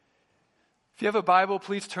If you have a Bible,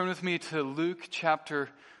 please turn with me to Luke chapter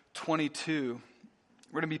 22.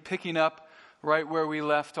 We're going to be picking up right where we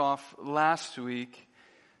left off last week.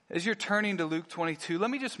 As you're turning to Luke 22,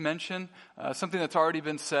 let me just mention something that's already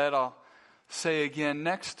been said. I'll say again.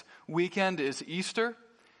 Next weekend is Easter,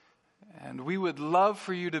 and we would love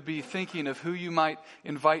for you to be thinking of who you might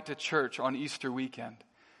invite to church on Easter weekend.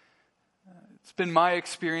 It's been my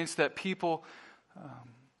experience that people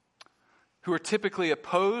who are typically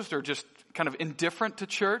opposed or just kind of indifferent to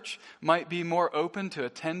church might be more open to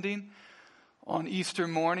attending on Easter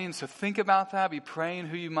morning. So think about that. Be praying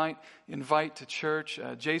who you might invite to church.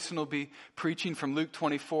 Jason will be preaching from Luke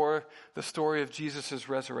 24, the story of Jesus'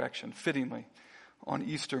 resurrection, fittingly, on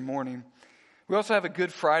Easter morning. We also have a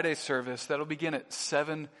Good Friday service that'll begin at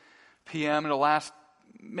 7 p.m. It'll last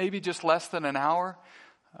maybe just less than an hour.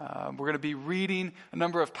 We're going to be reading a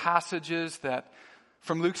number of passages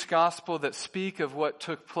from Luke's gospel that speak of what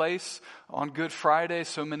took place on Good Friday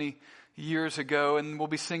so many years ago, and we'll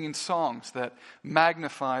be singing songs that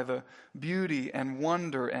magnify the beauty and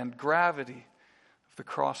wonder and gravity of the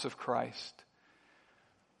cross of Christ.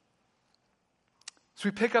 So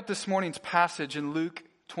we pick up this morning's passage in Luke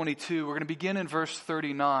 22. We're going to begin in verse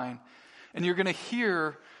 39, and you're going to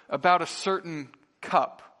hear about a certain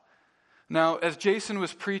cup. Now, as Jason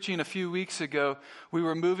was preaching a few weeks ago, we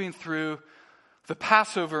were moving through the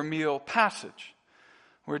Passover meal passage,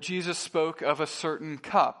 where Jesus spoke of a certain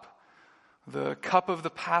cup, the cup of the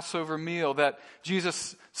Passover meal that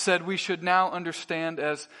Jesus said we should now understand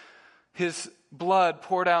as his blood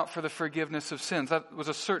poured out for the forgiveness of sins. That was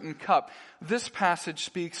a certain cup. This passage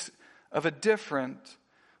speaks of a different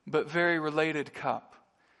but very related cup.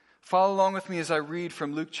 Follow along with me as I read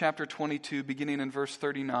from Luke chapter 22, beginning in verse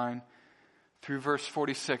 39 through verse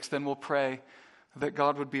 46. Then we'll pray that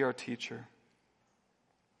God would be our teacher.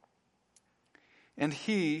 And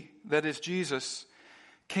he, that is Jesus,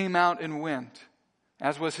 came out and went,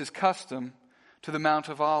 as was his custom, to the Mount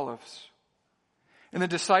of Olives. And the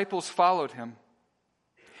disciples followed him.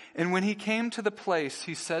 And when he came to the place,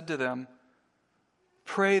 he said to them,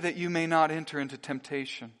 "Pray that you may not enter into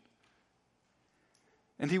temptation."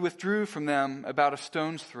 And he withdrew from them about a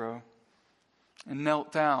stone's throw, and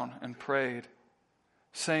knelt down and prayed,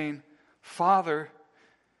 saying, "Father,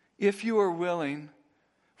 if you are willing,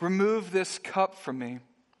 remove this cup from me.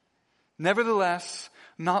 Nevertheless,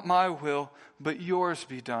 not my will, but yours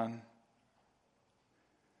be done."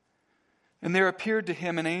 And there appeared to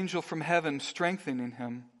him an angel from heaven, strengthening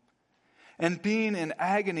him. And being in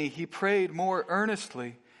agony, he prayed more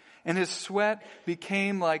earnestly, and his sweat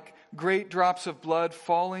became like great drops of blood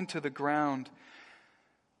falling to the ground.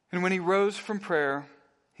 And when he rose from prayer,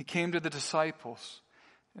 he came to the disciples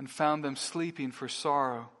and found them sleeping for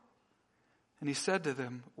sorrow. And he said to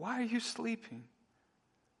them, "Why are you sleeping?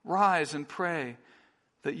 Rise and pray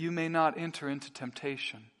that you may not enter into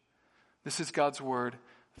temptation." This is God's word.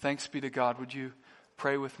 Thanks be to God. Would you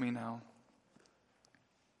pray with me now?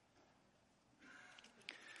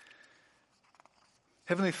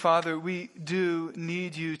 Heavenly Father, we do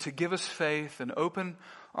need you to give us faith and open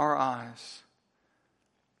our eyes.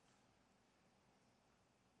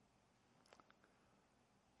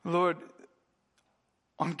 Lord,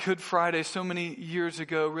 on Good Friday, so many years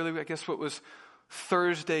ago, really, I guess what was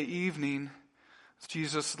Thursday evening,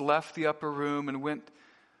 Jesus left the upper room and went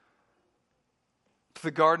to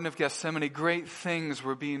the Garden of Gethsemane. Great things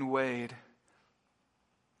were being weighed.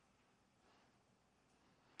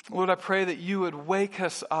 Lord, I pray that you would wake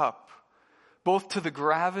us up, both to the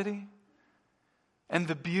gravity and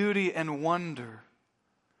the beauty and wonder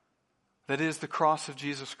that is the cross of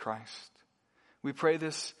Jesus Christ. We pray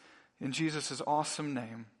this in Jesus' awesome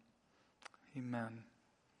name. Amen.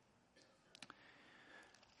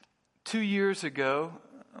 2 years ago,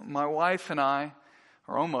 my wife and I,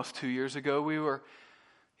 or almost 2 years ago, we were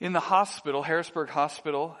in the hospital, Harrisburg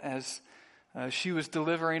Hospital, as she was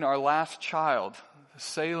delivering our last child,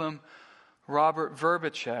 Salem Robert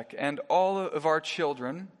Vrbicek. And all of our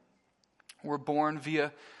children were born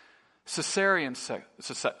via cesarean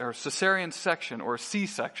section, or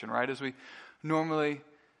C-section, right, as we normally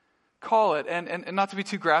call it. And not to be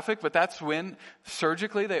too graphic, but that's when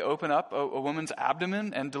surgically they open up a woman's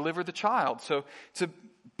abdomen and deliver the child. So it's a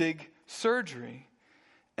big surgery.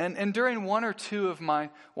 And during one or two of my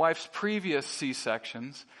wife's previous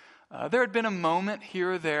C-sections, there had been a moment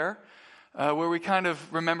here or there where we kind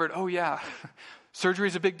of remembered, oh yeah, surgery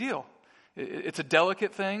is a big deal. It's a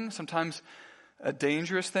delicate thing, sometimes a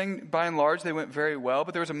dangerous thing. By and large, they went very well,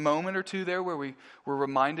 but there was a moment or two there where we were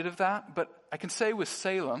reminded of that. But I can say with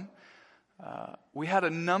Salem, we had a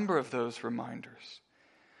number of those reminders.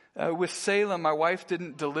 With Salem, my wife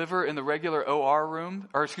didn't deliver in the regular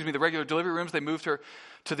the regular delivery rooms. They moved her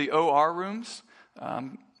to the OR rooms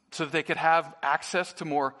so that they could have access to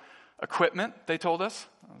more equipment, they told us.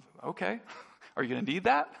 Okay, are you going to need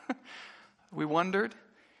that? We wondered.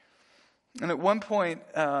 And at one point,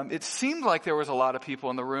 it seemed like there was a lot of people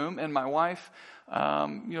in the room, and my wife,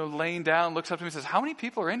 laying down, looks up to me and says, "How many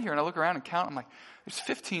people are in here?" And I look around and count. I'm like, "There's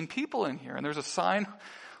 15 people in here." And there's a sign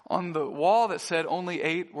on the wall that said only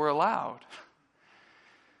 8 were allowed.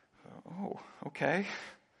 Oh, okay.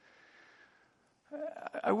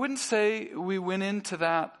 I wouldn't say we went into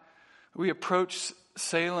that. We approached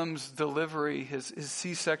Salem's delivery, his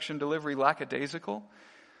C-section delivery, lackadaisical.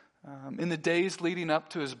 In the days leading up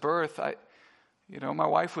to his birth, my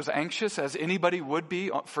wife was anxious, as anybody would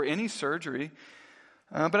be for any surgery.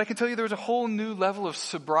 But I can tell you there was a whole new level of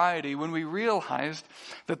sobriety when we realized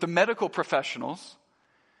that the medical professionals,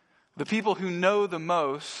 the people who know the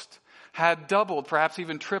most, had doubled, perhaps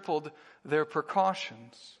even tripled their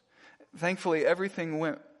precautions. Thankfully, everything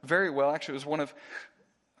went very well. Actually, it was one of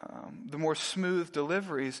the more smooth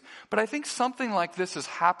deliveries. But I think something like this is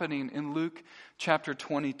happening in Luke chapter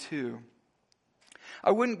 22. I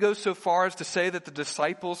wouldn't go so far as to say that the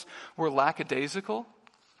disciples were lackadaisical,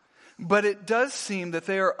 but it does seem that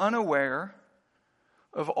they are unaware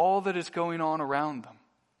of all that is going on around them.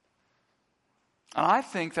 And I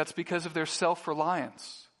think that's because of their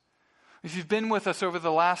self-reliance. If you've been with us over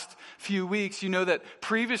the last few weeks, you know that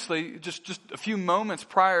previously, just a few moments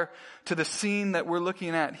prior to the scene that we're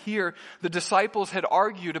looking at here, the disciples had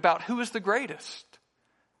argued about who is the greatest.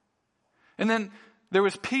 And then there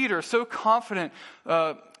was Peter, so confident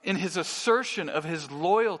in his assertion of his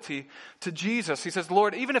loyalty to Jesus. He says,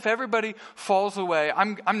 "Lord, even if everybody falls away,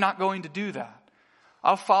 I'm not going to do that.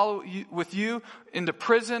 I'll follow you, with you into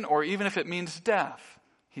prison, or even if it means death,"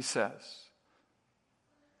 he says.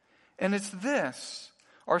 And it's this,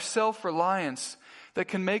 our self-reliance, that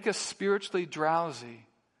can make us spiritually drowsy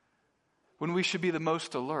when we should be the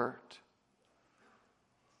most alert.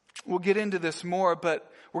 We'll get into this more,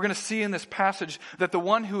 but we're going to see in this passage that the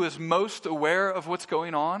one who is most aware of what's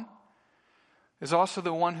going on is also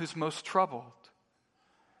the one who's most troubled.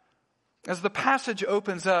 As the passage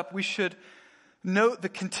opens up, we should note the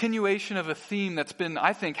continuation of a theme that's been,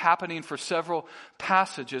 I think, happening for several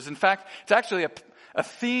passages. In fact, it's actually a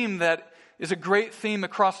theme that is a great theme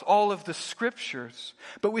across all of the scriptures.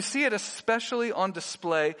 But we see it especially on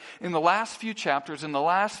display in the last few chapters, in the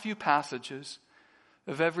last few passages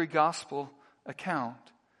of every gospel account.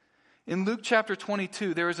 In Luke chapter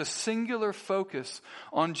 22, there is a singular focus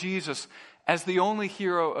on Jesus as the only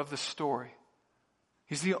hero of the story.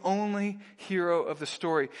 He's the only hero of the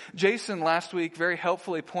story. Jason last week very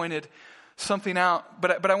helpfully pointed something out,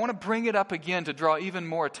 but I want to bring it up again to draw even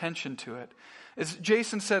more attention to it. As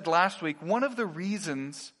Jason said last week, one of the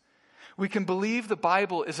reasons we can believe the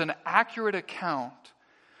Bible is an accurate account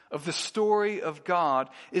of the story of God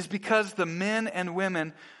is because the men and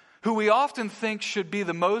women who we often think should be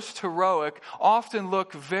the most heroic often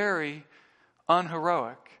look very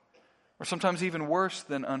unheroic, or sometimes even worse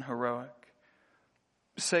than unheroic.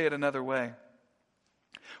 Say it another way.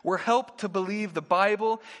 We're helped to believe the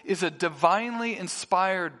Bible is a divinely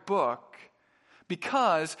inspired book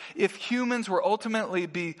because if humans were ultimately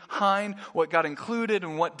behind what got included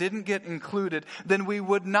and what didn't get included, then we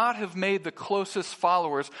would not have made the closest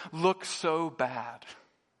followers look so bad.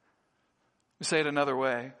 Say it another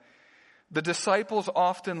way. The disciples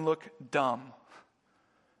often look dumb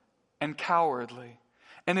and cowardly.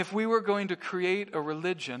 And if we were going to create a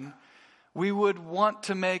religion, we would want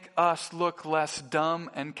to make us look less dumb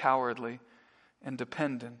and cowardly and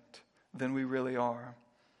dependent than we really are.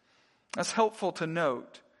 That's helpful to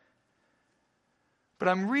note. But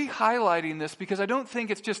I'm re-highlighting this because I don't think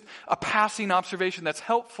it's just a passing observation that's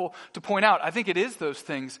helpful to point out. I think it is those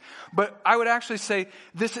things. But I would actually say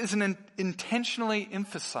this is intentionally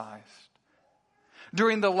emphasized.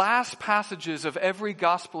 During the last passages of every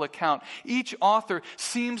gospel account, each author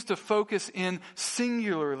seems to focus in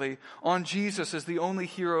singularly on Jesus as the only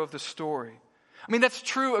hero of the story. I mean, that's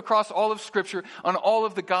true across all of Scripture, on all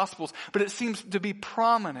of the Gospels, but it seems to be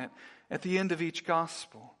prominent at the end of each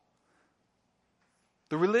gospel.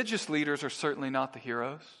 The religious leaders are certainly not the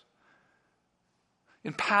heroes.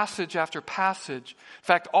 In passage after passage, in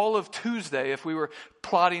fact, all of Tuesday, if we were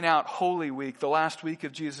plotting out Holy Week, the last week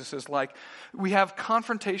of Jesus' life, we have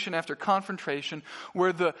confrontation after confrontation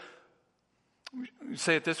where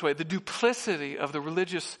say it this way, the duplicity of the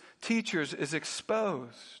religious teachers is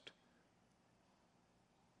exposed.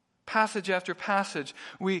 Passage after passage,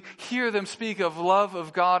 we hear them speak of love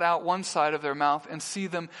of God out one side of their mouth and see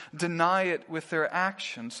them deny it with their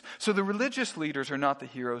actions. So the religious leaders are not the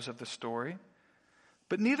heroes of the story,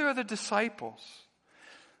 but neither are the disciples.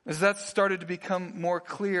 As that started to become more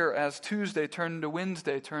clear as Tuesday turned to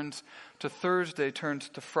Wednesday, turns to Thursday, turns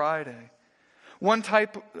to Friday. One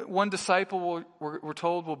disciple, we're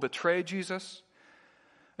told, will betray Jesus.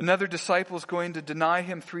 Another disciple is going to deny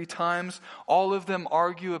him 3 times. All of them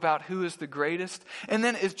argue about who is the greatest. And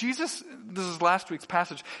then as Jesus, this is last week's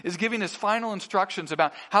passage, is giving his final instructions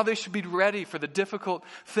about how they should be ready for the difficult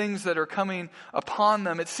things that are coming upon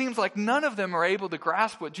them, it seems like none of them are able to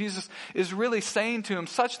grasp what Jesus is really saying to him,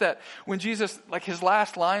 such that when Jesus, like his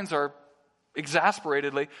last lines are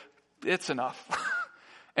exasperatedly, it's enough.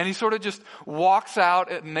 And he sort of just walks out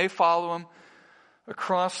and they follow him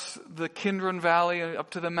across the Kidron Valley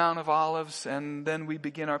up to the Mount of Olives, and then we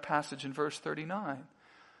begin our passage in verse 39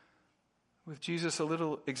 with Jesus a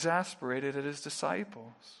little exasperated at his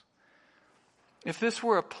disciples. If this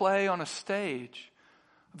were a play on a stage,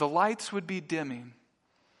 the lights would be dimming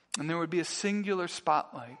and there would be a singular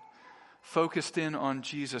spotlight focused in on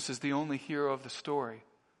Jesus as the only hero of the story.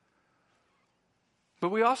 But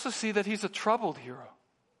we also see that he's a troubled hero.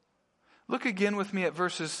 Look again with me at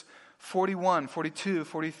verses 41, 42,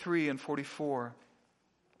 43, and 44.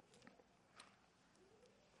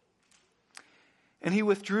 And he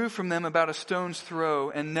withdrew from them about a stone's throw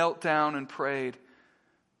and knelt down and prayed,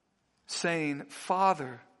 saying,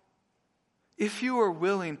 Father, if you are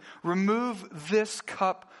willing, remove this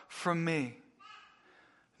cup from me.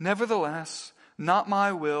 Nevertheless, not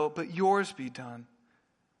my will, but yours be done.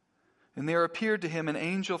 And there appeared to him an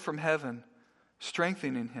angel from heaven,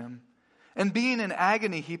 strengthening him. And being in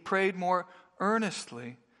agony, he prayed more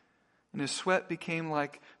earnestly, and his sweat became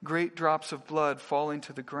like great drops of blood falling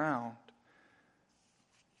to the ground.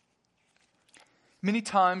 Many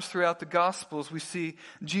times throughout the Gospels, we see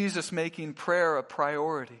Jesus making prayer a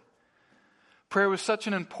priority. Prayer was such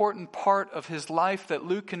an important part of his life that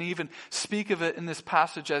Luke can even speak of it in this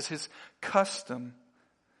passage as his custom.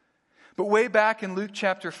 But way back in Luke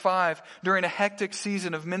chapter 5, during a hectic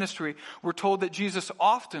season of ministry, we're told that Jesus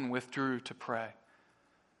often withdrew to pray.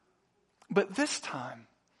 But this time,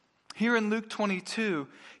 here in Luke 22,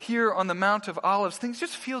 here on the Mount of Olives, things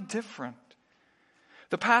just feel different.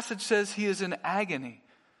 The passage says he is in agony,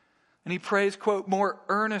 and he prays, quote, more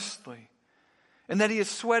earnestly, and that he is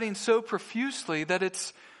sweating so profusely that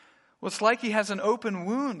it's like he has an open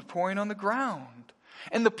wound pouring on the ground.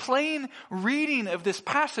 And the plain reading of this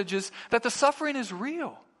passage is that the suffering is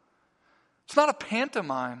real. It's not a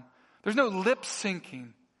pantomime. There's no lip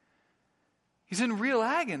syncing. He's in real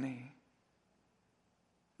agony.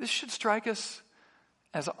 This should strike us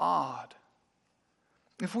as odd.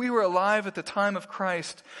 If we were alive at the time of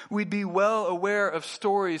Christ, we'd be well aware of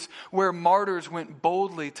stories where martyrs went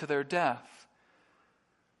boldly to their death.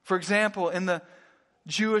 For example, in the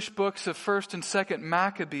Jewish books of 1st and 2nd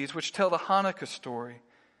Maccabees, which tell the Hanukkah story,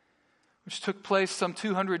 which took place some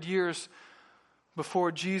 200 years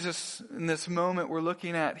before Jesus in this moment we're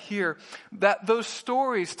looking at here, that those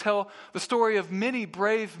stories tell the story of many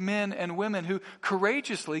brave men and women who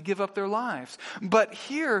courageously give up their lives. But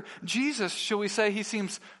here, Jesus, shall we say, he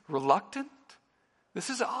seems reluctant? This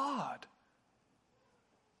is odd.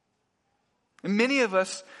 And many of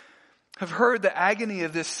us have heard the agony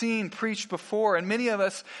of this scene preached before, and many of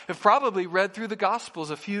us have probably read through the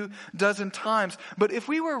Gospels a few dozen times. But if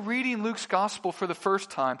we were reading Luke's Gospel for the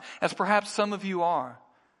first time, as perhaps some of you are,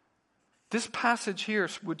 this passage here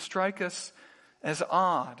would strike us as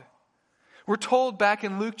odd. We're told back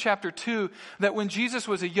in Luke chapter 2 that when Jesus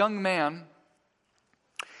was a young man,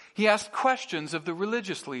 he asked questions of the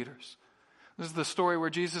religious leaders. This is the story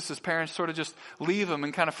where Jesus' parents sort of just leave him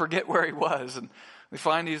and kind of forget where he was. And we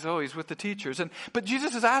find he's with the teachers. But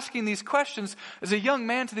Jesus is asking these questions as a young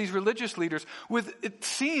man to these religious leaders with, it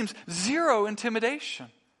seems, zero intimidation.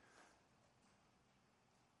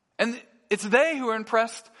 And it's they who are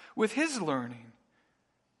impressed with his learning.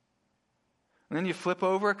 And then you flip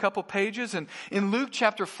over a couple pages, and in Luke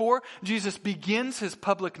chapter 4, Jesus begins his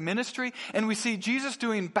public ministry, and we see Jesus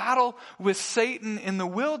doing battle with Satan in the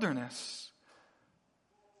wilderness.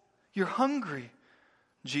 You're hungry,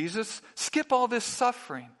 Jesus. Skip all this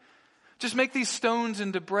suffering. Just make these stones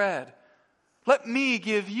into bread. Let me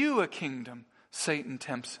give you a kingdom, Satan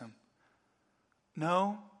tempts him.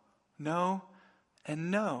 No, no,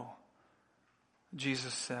 and no,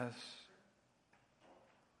 Jesus says.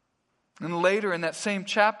 And later in that same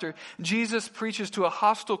chapter, Jesus preaches to a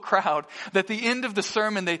hostile crowd that at the end of the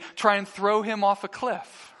sermon they try and throw him off a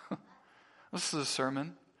cliff. This is a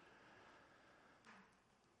sermon.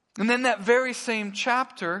 And then that very same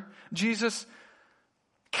chapter, Jesus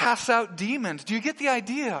casts out demons. Do you get the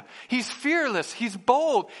idea? He's fearless, he's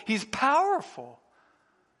bold, he's powerful.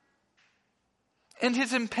 And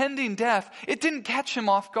his impending death, it didn't catch him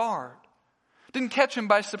off guard. It didn't catch him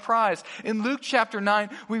by surprise. In Luke chapter 9,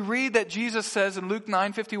 we read that Jesus says in Luke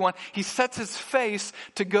 9:51, he sets his face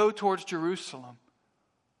to go towards Jerusalem,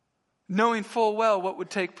 knowing full well what would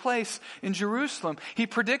take place in Jerusalem. He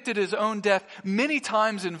predicted his own death many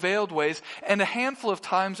times in veiled ways and a handful of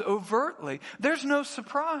times overtly. There's no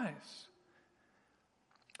surprise.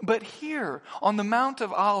 But here on the Mount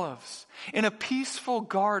of Olives, in a peaceful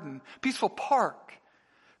garden, peaceful park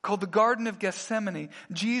called the Garden of Gethsemane,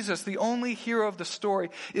 Jesus, the only hero of the story,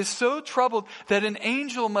 is so troubled that an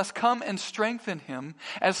angel must come and strengthen him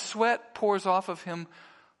as sweat pours off of him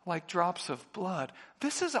like drops of blood.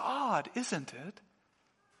 This is odd, isn't it?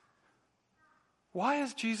 Why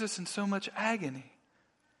is Jesus in so much agony?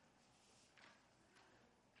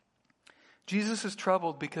 Jesus is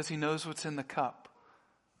troubled because he knows what's in the cup.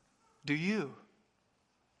 Do you?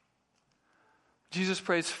 Jesus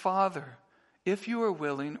prays, Father, if you are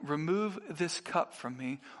willing, remove this cup from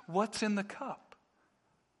me. What's in the cup?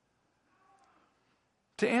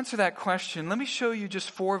 To answer that question, let me show you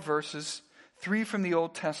just 4 verses, 3 from the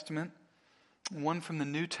Old Testament, 1 from the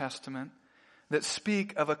New Testament, that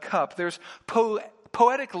speak of a cup. There's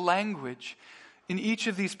poetic language in each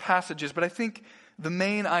of these passages, but I think the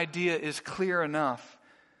main idea is clear enough.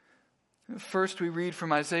 First, we read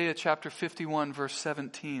from Isaiah chapter 51, verse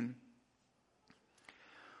 17.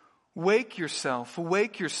 Wake yourself,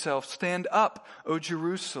 stand up, O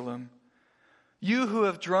Jerusalem, you who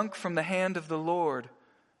have drunk from the hand of the Lord,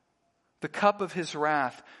 the cup of his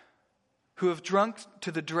wrath, who have drunk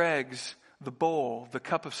to the dregs the bowl, the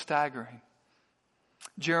cup of staggering.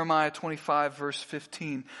 Jeremiah 25, verse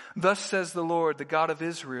 15. Thus says the Lord, the God of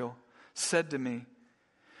Israel, said to me,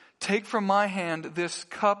 take from my hand this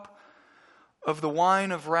cup of the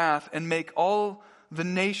wine of wrath and make all the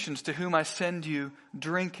nations to whom I send you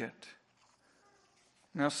drink it.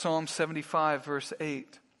 Now Psalm 75, verse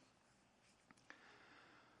 8.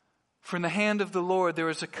 For in the hand of the Lord there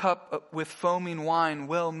is a cup with foaming wine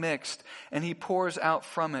well mixed, and he pours out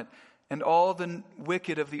from it, and all the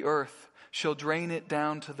wicked of the earth shall drain it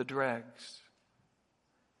down to the dregs.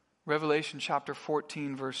 Revelation chapter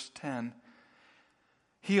 14, verse 10.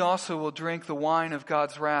 He also will drink the wine of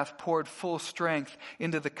God's wrath, poured full strength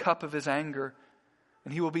into the cup of his anger.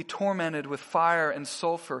 And he will be tormented with fire and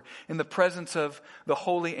sulfur in the presence of the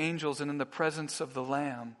holy angels and in the presence of the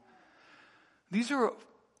Lamb. These are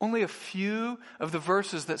only a few of the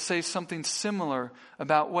verses that say something similar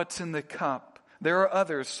about what's in the cup. There are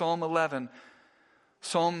others, Psalm 11,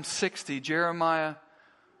 Psalm 60, Jeremiah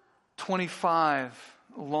 25,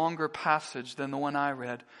 a longer passage than the one I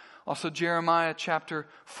read. Also Jeremiah chapter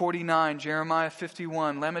 49, Jeremiah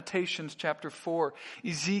 51, Lamentations chapter 4,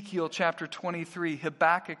 Ezekiel chapter 23,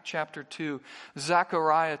 Habakkuk chapter 2,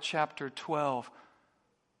 Zechariah chapter 12.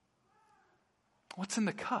 What's in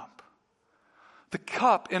the cup? The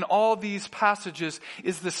cup in all these passages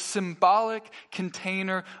is the symbolic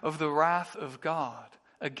container of the wrath of God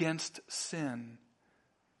against sin.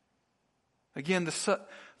 Again,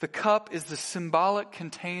 the cup is the symbolic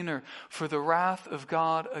container for the wrath of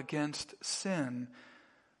God against sin.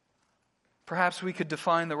 Perhaps we could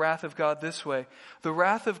define the wrath of God this way. The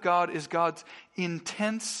wrath of God is God's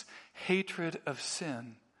intense hatred of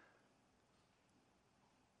sin.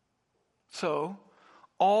 So,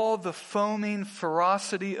 all the foaming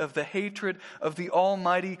ferocity of the hatred of the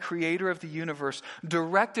Almighty Creator of the universe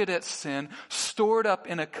directed at sin, stored up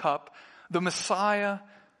in a cup, the Messiah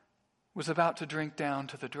was about to drink down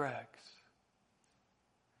to the dregs.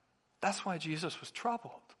 That's why Jesus was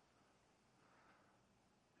troubled.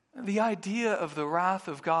 The idea of the wrath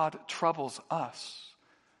of God troubles us,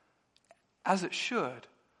 as it should.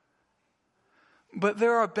 But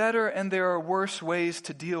there are better and there are worse ways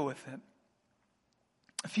to deal with it.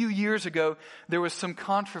 A few years ago, there was some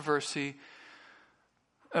controversy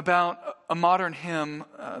about a modern hymn,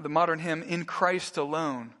 the modern hymn, In Christ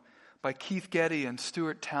Alone, by Keith Getty and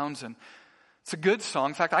Stuart Townsend. It's a good song.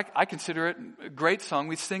 In fact, I consider it a great song.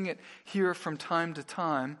 We sing it here from time to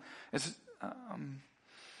time.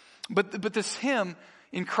 But this hymn,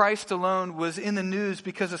 In Christ Alone, was in the news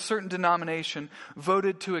because a certain denomination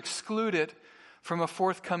voted to exclude it from a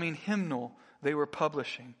forthcoming hymnal they were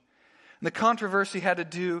publishing. And the controversy had to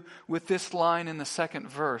do with this line in the second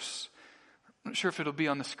verse. I'm not sure if it'll be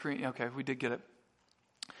on the screen. Okay, we did get it.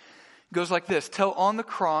 It goes like this. Till on the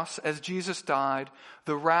cross, as Jesus died,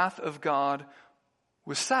 the wrath of God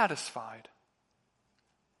was satisfied.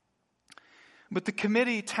 But the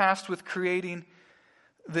committee tasked with creating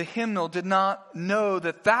the hymnal did not know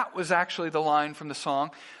that that was actually the line from the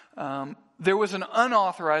song. There was an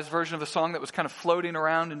unauthorized version of the song that was kind of floating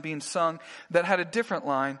around and being sung that had a different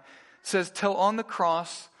line. It says, "Till on the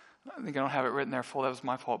cross," I think I don't have it written there full, that was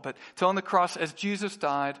my fault, but "till on the cross as Jesus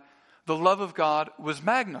died, the love of God was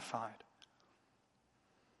magnified."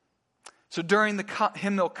 So during the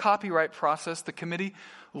hymnal copyright process, the committee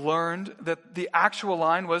learned that the actual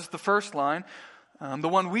line was the first line, the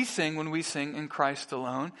one we sing when we sing "In Christ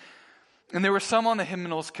Alone." And there were some on the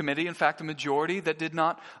hymnals committee, in fact a majority, that did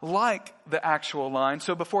not like the actual line.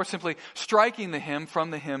 So before simply striking the hymn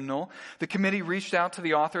from the hymnal, the committee reached out to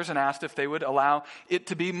the authors and asked if they would allow it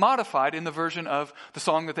to be modified in the version of the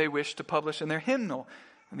song that they wished to publish in their hymnal.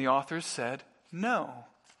 And the authors said no.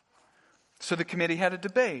 So the committee had a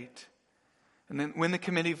debate. And then when the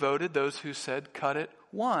committee voted, those who said cut it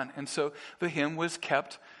won. And so the hymn was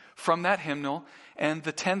kept from that hymnal, and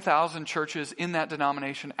the 10,000 churches in that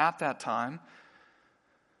denomination at that time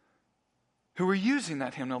who were using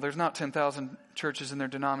that hymnal. There's not 10,000 churches in their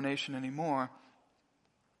denomination anymore.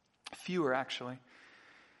 Fewer, actually.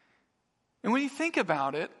 And when you think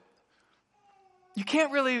about it, you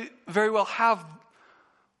can't really very well have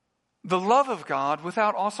the love of God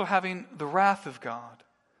without also having the wrath of God.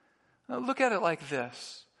 Now, look at it like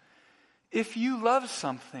this. If you love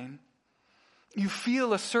something, you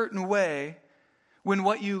feel a certain way when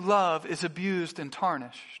what you love is abused and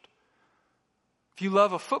tarnished. If you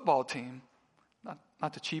love a football team,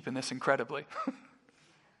 not to cheapen this incredibly,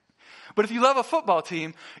 but if you love a football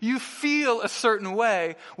team, you feel a certain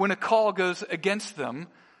way when a call goes against them,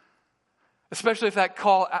 especially if that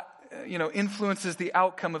call, influences the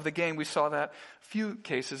outcome of the game. We saw that a few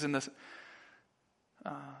cases in the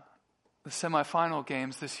semifinal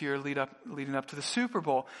games this year leading up to the Super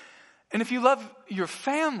Bowl. And if you love your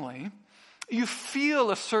family, you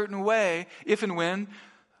feel a certain way if and when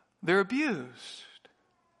they're abused.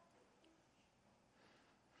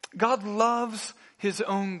 God loves his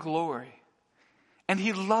own glory, and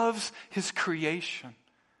he loves his creation.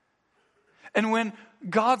 And when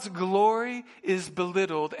God's glory is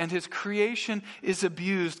belittled and his creation is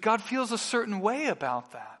abused, God feels a certain way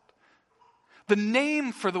about that. The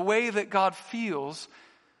name for the way that God feels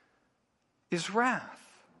is wrath.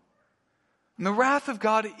 And the wrath of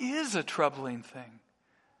God is a troubling thing.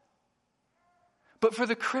 But for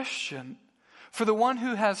the Christian, for the one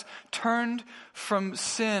who has turned from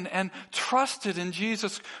sin and trusted in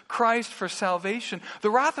Jesus Christ for salvation,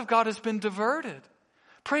 the wrath of God has been diverted.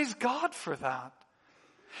 Praise God for that.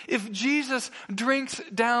 If Jesus drinks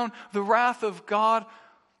down the wrath of God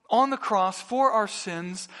on the cross for our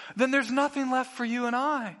sins, then there's nothing left for you and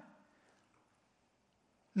I.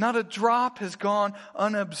 Not a drop has gone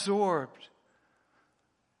unabsorbed.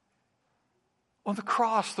 On the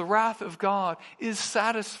cross, the wrath of God is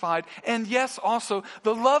satisfied. And yes, also,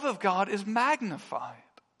 the love of God is magnified.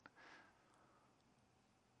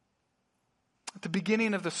 At the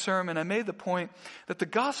beginning of the sermon, I made the point that the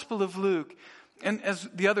Gospel of Luke, and as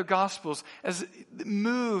the other Gospels, as it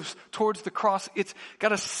moves towards the cross, it's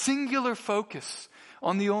got a singular focus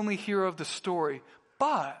on the only hero of the story.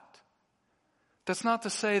 But that's not to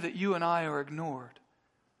say that you and I are ignored.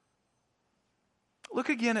 Look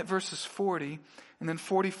again at verses 40 and then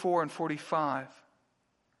 44 and 45.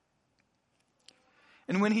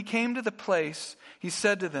 And when he came to the place, he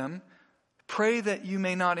said to them, "Pray that you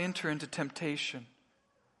may not enter into temptation."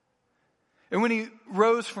 And when he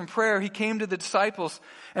rose from prayer, he came to the disciples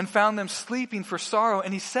and found them sleeping for sorrow.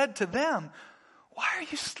 And he said to them, "Why are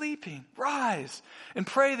you sleeping? Rise and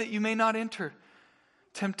pray that you may not enter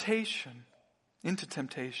into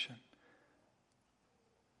temptation."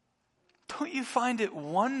 Don't you find it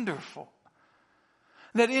wonderful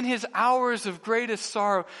that in his hours of greatest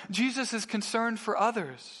sorrow, Jesus is concerned for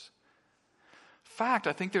others? In fact,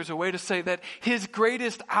 I think there's a way to say that his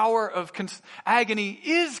greatest hour of agony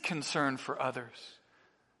is concern for others.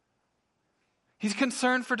 He's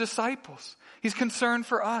concerned for disciples. He's concerned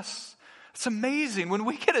for us. It's amazing. When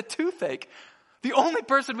we get a toothache, the only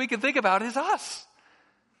person we can think about is us.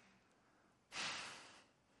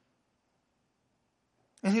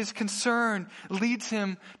 And his concern leads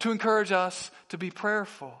him to encourage us to be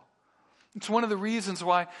prayerful. It's one of the reasons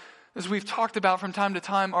why, as we've talked about from time to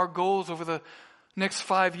time, our goals over the next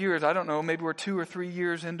 5 years, I don't know, maybe we're 2 or 3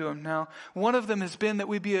 years into them now. One of them has been that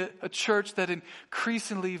we be a church that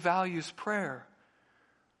increasingly values prayer.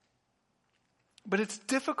 But it's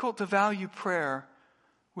difficult to value prayer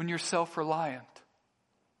when you're self-reliant.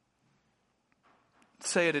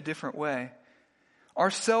 Say it a different way. Our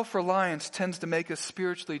self-reliance tends to make us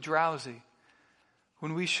spiritually drowsy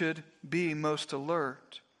when we should be most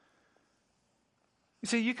alert. You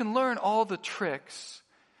see, you can learn all the tricks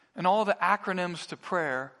and all the acronyms to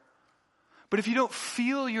prayer, but if you don't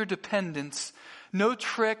feel your dependence, no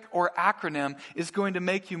trick or acronym is going to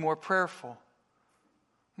make you more prayerful.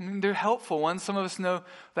 I mean, they're helpful ones. Some of us know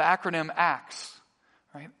the acronym ACTS,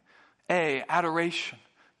 right? A, adoration.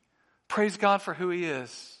 Praise God for who He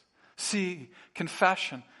is. C,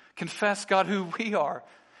 confession. Confess God who we are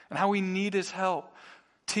and how we need His help.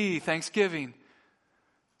 T, thanksgiving.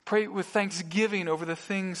 Pray with thanksgiving over the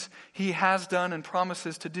things He has done and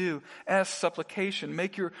promises to do. S, supplication.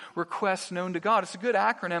 Make your requests known to God. It's a good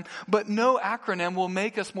acronym, but no acronym will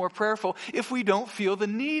make us more prayerful if we don't feel the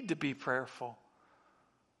need to be prayerful.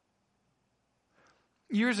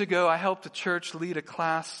 Years ago, I helped a church lead a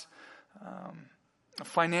class, a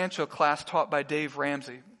financial class taught by Dave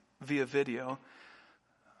Ramsey via video.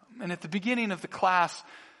 And at the beginning of the class,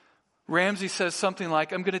 Ramsey says something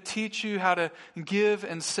like, I'm going to teach you how to give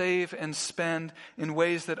and save and spend in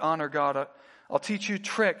ways that honor God. I'll teach you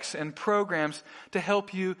tricks and programs to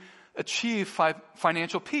help you achieve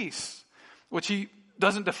financial peace, which he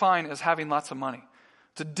doesn't define as having lots of money.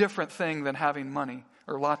 It's a different thing than having money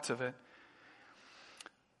or lots of it.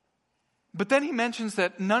 But then he mentions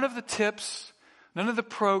that none of the tips, none of the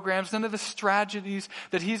programs, none of the strategies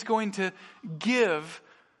that he's going to give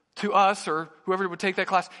to us or whoever would take that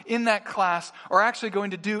class in that class are actually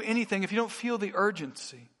going to do anything if you don't feel the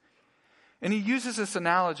urgency. And he uses this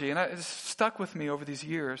analogy, and it's stuck with me over these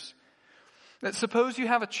years. That suppose you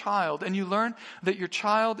have a child and you learn that your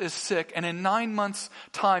child is sick, and in 9 months'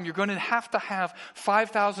 time you're going to have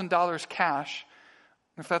 $5,000 cash.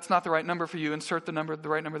 If that's not the right number for you, insert the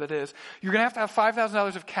right number that is. You're going to have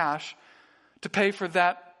 $5,000 of cash to pay for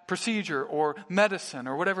that procedure or medicine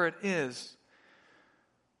or whatever it is.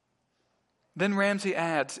 Then Ramsey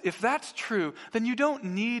adds, if that's true, then you don't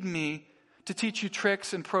need me to teach you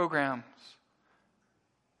tricks and programs.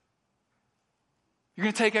 You're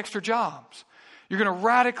going to take extra jobs. You're going to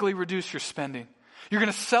radically reduce your spending. You're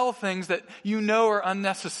going to sell things that you know are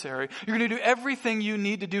unnecessary. You're going to do everything you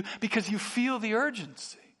need to do because you feel the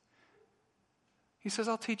urgency. He says,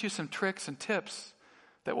 I'll teach you some tricks and tips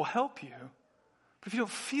that will help you. But if you don't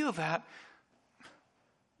feel that,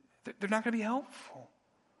 they're not going to be helpful.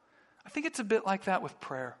 I think it's a bit like that with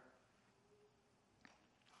prayer.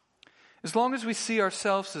 As long as we see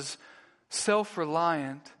ourselves as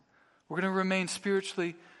self-reliant, we're going to remain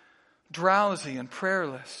spiritually drowsy and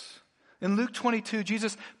prayerless. In Luke 22,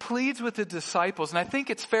 Jesus pleads with the disciples, and I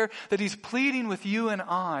think it's fair that He's pleading with you and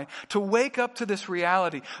I to wake up to this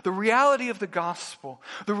reality, the reality of the gospel,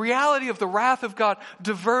 the reality of the wrath of God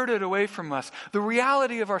diverted away from us, the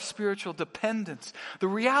reality of our spiritual dependence, the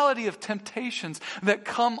reality of temptations that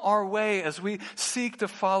come our way as we seek to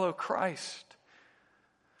follow Christ.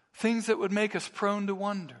 Things that would make us prone to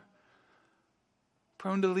wonder,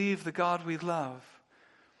 prone to leave the God we love.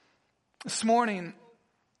 This morning,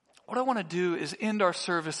 what I want to do is end our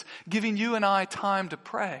service giving you and I time to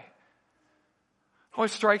pray. It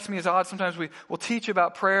always strikes me as odd. Sometimes we'll teach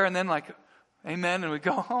about prayer and then like, amen, and we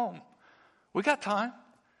go home. We got time.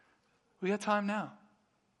 We got time now.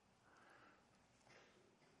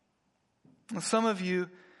 And some of you,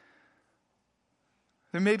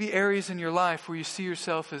 there may be areas in your life where you see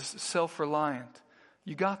yourself as self-reliant.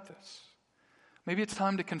 You got this. Maybe it's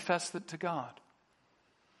time to confess that to God.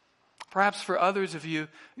 Perhaps for others of you,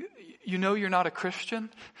 you know you're not a Christian.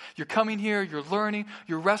 You're coming here, you're learning,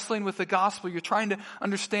 you're wrestling with the gospel, you're trying to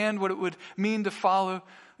understand what it would mean to follow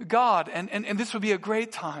God. And this would be a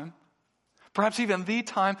great time, perhaps even the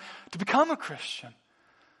time, to become a Christian.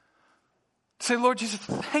 Say, Lord Jesus,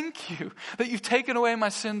 thank you that you've taken away my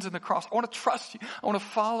sins in the cross. I want to trust you. I want to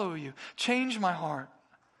follow you. Change my heart.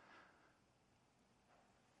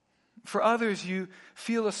 For others, you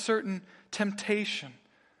feel a certain temptation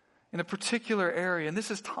in a particular area. And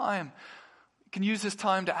this is time. You can use this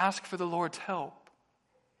time to ask for the Lord's help.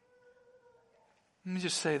 Let me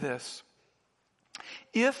just say this.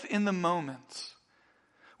 If in the moments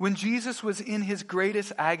when Jesus was in His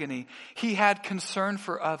greatest agony, He had concern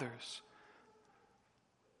for others,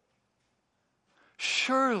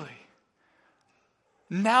 surely,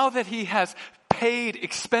 now that He has paid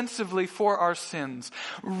expensively for our sins,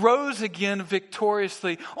 rose again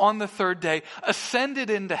victoriously on the third day, ascended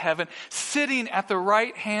into heaven, sitting at the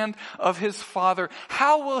right hand of His Father,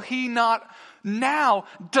 how will He not now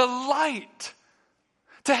delight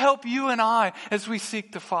to help you and I as we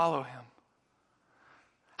seek to follow Him?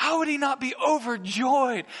 How would He not be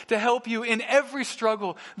overjoyed to help you in every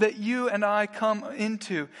struggle that you and I come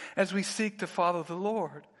into as we seek to follow the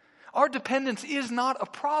Lord? Our dependence is not a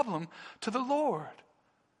problem to the Lord.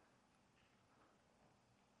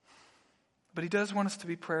 But he does want us to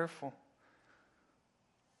be prayerful.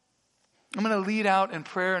 I'm going to lead out in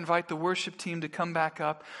prayer, invite the worship team to come back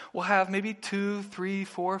up. We'll have maybe 2, 3,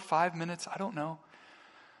 4, 5 minutes, I don't know,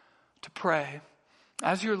 to pray.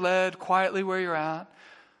 As you're led quietly where you're at,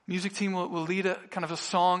 music team will lead a kind of a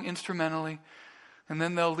song instrumentally, and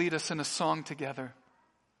then they'll lead us in a song together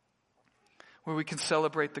where we can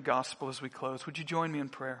celebrate the gospel as we close. Would you join me in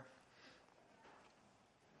prayer?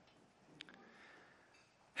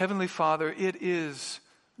 Heavenly Father, it is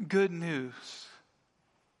good news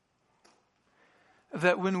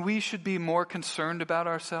that when we should be more concerned about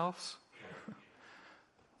ourselves,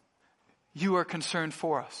 you are concerned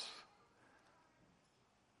for us.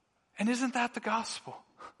 And isn't that the gospel?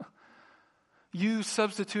 You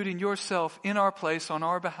substituting yourself in our place on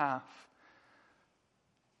our behalf.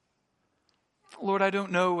 Lord, I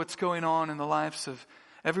don't know what's going on in the lives of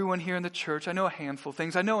everyone here in the church. I know a handful of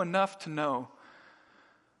things. I know enough to know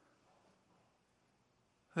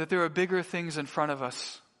that there are bigger things in front of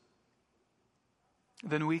us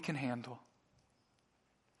than we can handle.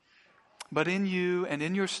 But in you and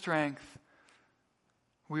in your strength,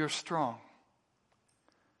 we are strong.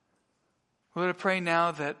 Lord, I pray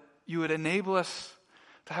now that you would enable us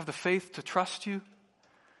to have the faith to trust you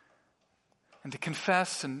and to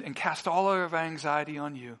confess and cast all of our anxiety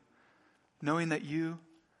on you, knowing that you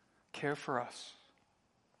care for us.